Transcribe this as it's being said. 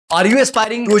Are you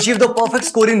aspiring to achieve the perfect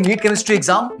score in NEET chemistry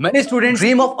exam? Many students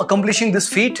dream of accomplishing this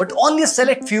feat, but only a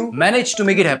select few manage to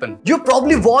make it happen. You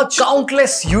probably watch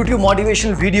countless YouTube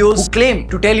motivational videos who claim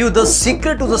to tell you the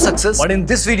secret to the success, but in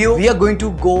this video, we are going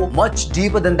to go much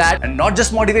deeper than that, and not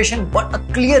just motivation, but a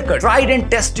clear-cut, tried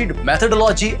and tested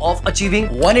methodology of achieving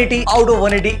 180 out of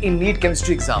 180 in NEET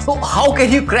chemistry exam. So how can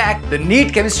you crack the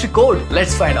NEET chemistry code?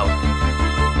 Let's find out.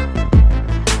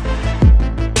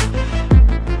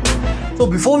 So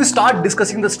before we start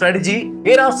discussing the strategy,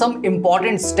 here are some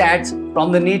important stats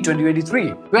from the NEET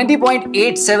 2023.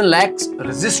 20.87 lakhs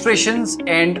registrations,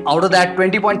 and out of that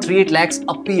 20.38 lakhs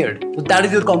appeared. So that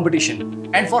is your competition.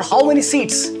 And for how many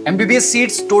seats? MBBS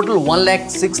seats total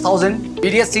 1,06,000,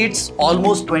 BDS seats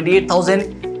almost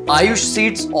 28,000, Ayush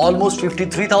seats almost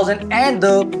 53,000, and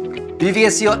the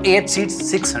BVSC or AH seats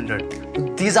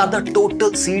 600. These are the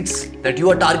total seats that you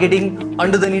are targeting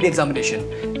under the NEET examination.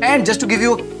 And just to give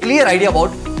you a clear idea about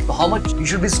how much you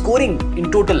should be scoring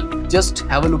in total, just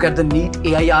have a look at the NEET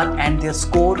AIR and their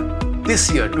score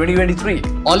this year, 2023.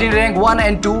 All India rank 1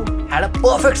 and 2 had a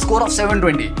perfect score of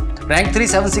 720. Rank 3,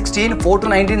 716, 4 to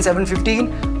 19,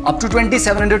 715, up to 20,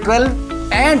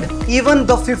 712. And even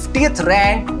the 50th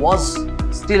rank was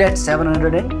still at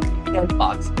 710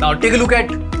 marks. Now take a look at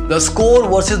the score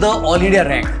versus the All India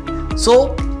rank.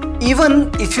 So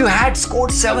even if you had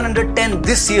scored 710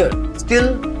 this year,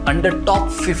 still under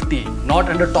top 50, not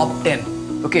under top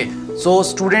 10. Okay, so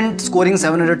student scoring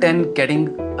 710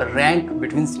 getting a rank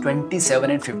between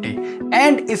 27 and 50.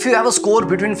 And if you have a score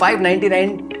between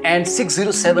 599 and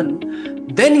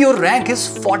 607, then your rank is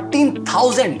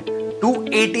 14,000 to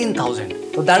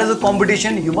 18,000. So that is the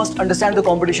competition. You must understand the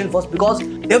competition first, because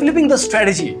developing the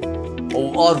strategy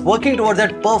or working towards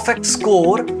that perfect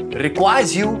score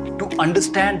requires you to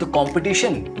understand the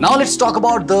competition. Now let's talk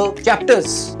about the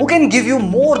chapters who can give you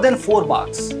more than 4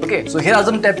 marks. Okay, so here are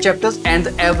some top chapters and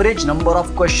the average number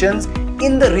of questions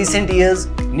in the recent years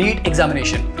NEET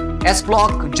examination. S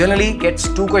block generally gets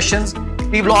 2 questions,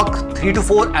 P block 3 to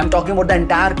 4. I'm talking about the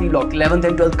entire P block, 11th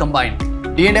and 12th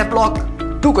combined. D and F block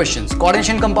 2 questions,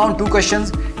 coordination compound 2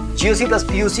 questions, GOC plus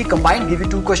POC combined give you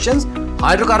 2 questions,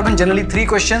 hydrocarbon generally 3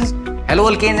 questions,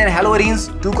 haloalkanes and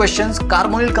haloarenes 2 questions,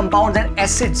 carbonyl compounds and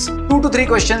acids 2 to 3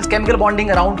 questions, chemical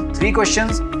bonding around 3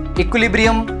 questions,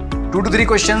 equilibrium 2 to 3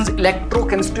 questions,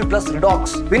 electrochemistry plus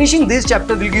redox. Finishing this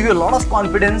chapter will give you a lot of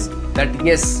confidence that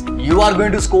yes, you are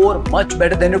going to score much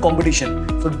better than your competition.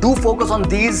 So do focus on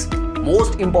these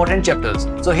most important chapters.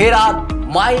 So here are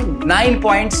my 9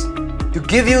 points to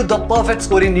give you the perfect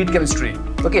score in NEET chemistry.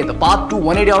 Okay, the path to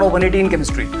 180 out of 180 in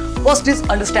chemistry. First is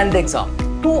understand the exam.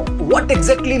 So what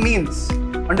exactly means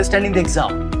understanding the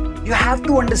exam? You have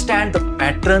to understand the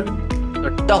pattern,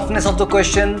 the toughness of the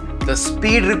question, the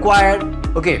speed required,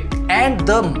 okay, and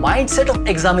the mindset of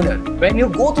examiner. When you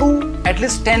go through at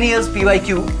least 10 years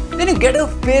PYQ, then you get a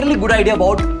fairly good idea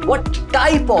about what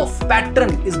type of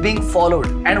pattern is being followed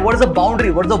and what is the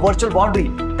boundary, what is the virtual boundary,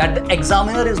 that the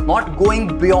examiner is not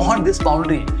going beyond this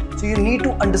boundary. So you need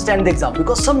to understand the exam,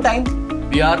 because sometimes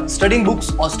we are studying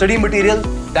books or studying material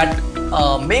that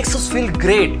makes us feel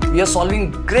great. We are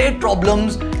solving great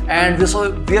problems and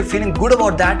we are feeling good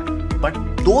about that. But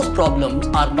those problems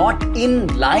are not in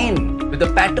line with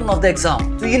the pattern of the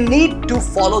exam. So you need to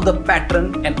follow the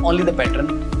pattern and only the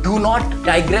pattern. Do not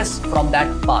digress from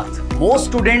that path. Most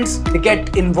students, they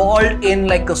get involved in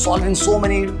solving so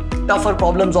many tougher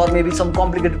problems or maybe some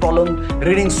complicated problem,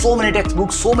 reading so many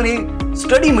textbooks, so many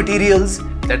study materials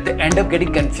that they end up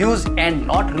getting confused and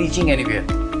not reaching anywhere.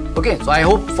 Okay, so I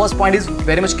hope first point is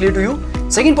very much clear to you.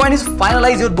 Second point is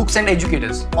finalize your books and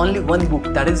educators. Only one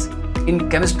book, that is in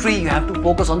chemistry you have to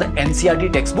focus on the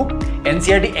NCERT textbook,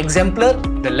 NCERT exemplar,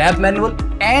 the lab manual,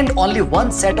 and only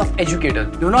one set of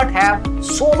educators. Do not have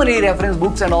so many reference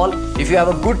books and all. If you have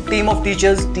a good team of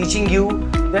teachers teaching you,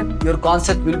 then your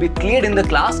concept will be cleared in the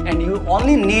class and you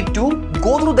only need to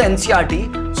go through the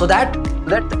NCERT so that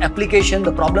the application,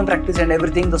 the problem practice and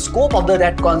everything, the scope of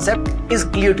that concept is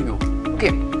clear to you.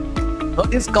 Okay. So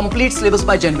it's complete syllabus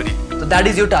by January. So that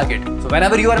is your target. So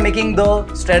whenever you are making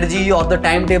the strategy or the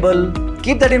timetable,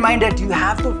 keep that in mind that you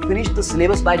have to finish the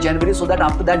syllabus by January so that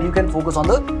after that you can focus on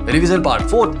the revision part.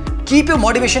 Fourth, keep your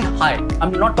motivation high.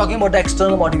 I'm not talking about the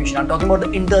external motivation. I'm talking about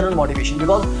the internal motivation,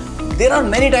 because there are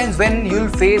many times when you'll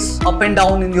face up and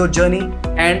down in your journey,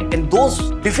 and in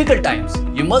those difficult times,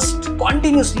 you must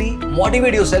continuously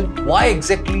motivate yourself why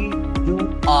exactly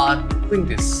you are doing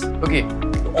this. Okay.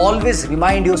 Always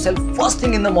remind yourself first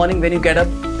thing in the morning when you get up,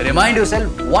 remind yourself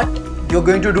what you're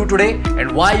going to do today and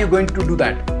why you're going to do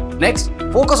that. Next,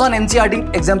 focus on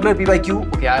NCERT exemplar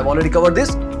PYQ. Okay, I've already covered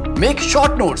this. Make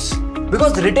short notes,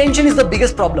 because retention is the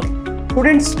biggest problem.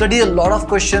 Students study a lot of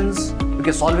questions,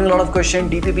 okay, solving a lot of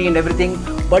questions, DPP and everything,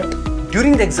 but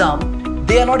during the exam,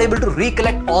 they are not able to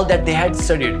recollect all that they had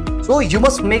studied. So you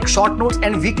must make short notes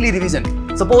and weekly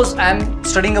revision. Suppose I am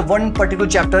studying one particular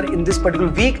chapter in this particular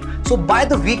week, so by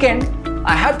the weekend,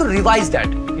 I have to revise that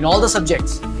in all the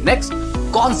subjects. Next,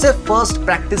 concept first,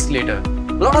 practice later.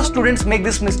 A lot of students make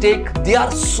this mistake. They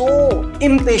are so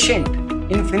impatient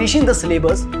in finishing the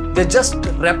syllabus. They're just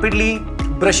rapidly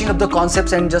brushing up the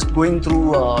concepts and just going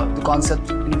through the concepts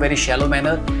in a very shallow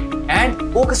manner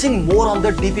and focusing more on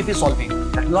the DPP solving.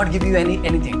 That will not give you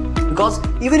anything, because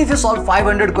even if you solve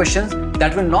 500 questions,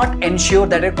 that will not ensure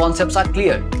that your concepts are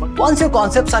clear. But once your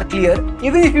concepts are clear,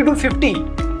 even if you do 50,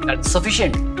 that's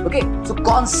sufficient. Okay, so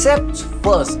concepts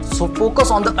first. So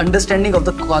focus on the understanding of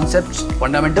the concepts,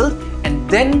 fundamentals, and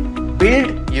then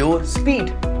build your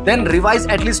speed. Then revise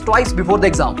at least twice before the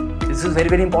exam. This is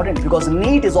very important, because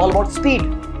NEET is all about speed.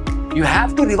 You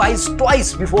have to revise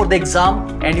twice before the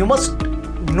exam, and you must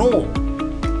know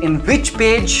in which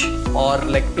page or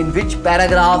like in which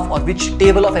paragraph or which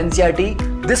table of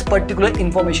NCERT this particular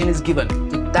information is given.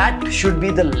 So that should be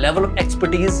the level of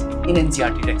expertise in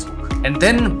NCERT textbook. And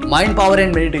then mind power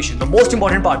and meditation, the most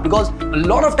important part, because a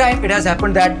lot of time it has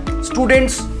happened that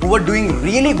students who were doing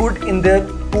really good in their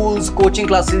schools, coaching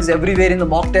classes, everywhere in the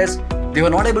mock test, they were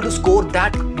not able to score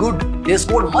that good. They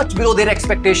scored much below their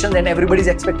expectations and everybody's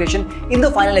expectation in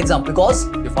the final exam, because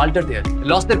they faltered there. They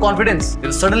lost their confidence. They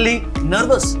were suddenly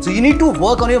nervous. So you need to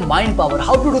work on your mind power.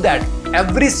 How to do that?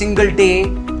 Every single day,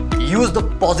 use the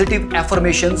positive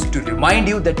affirmations to remind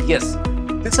you that yes,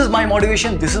 this is my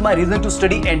motivation, this is my reason to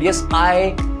study, and yes,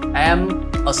 I am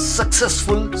a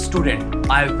successful student.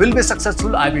 I will be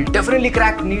successful. I will definitely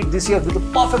crack NEET this year with a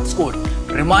perfect score.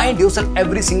 Remind yourself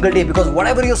every single day, because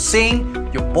whatever you're saying,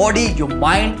 your body, your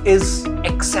mind is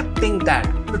accepting that.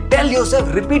 So tell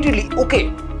yourself repeatedly,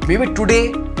 okay, maybe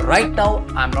today, right now,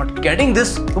 I'm not getting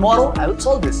this. Tomorrow, I will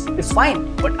solve this. It's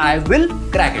fine, but I will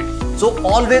crack it. So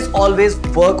always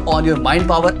work on your mind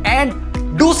power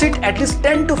and do sit at least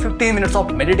 10 to 15 minutes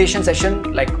of meditation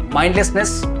session, like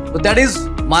mindlessness. So that is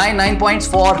my 9 points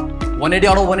for 180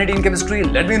 out of 180 in chemistry.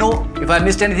 Let me know if I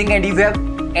missed anything, and if you have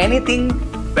anything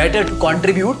better to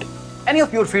contribute, any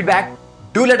of your feedback,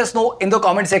 do let us know in the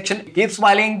comment section. Keep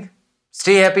smiling,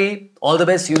 stay happy, all the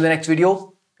best. See you in the next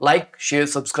video. Like, share,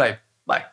 subscribe. Bye.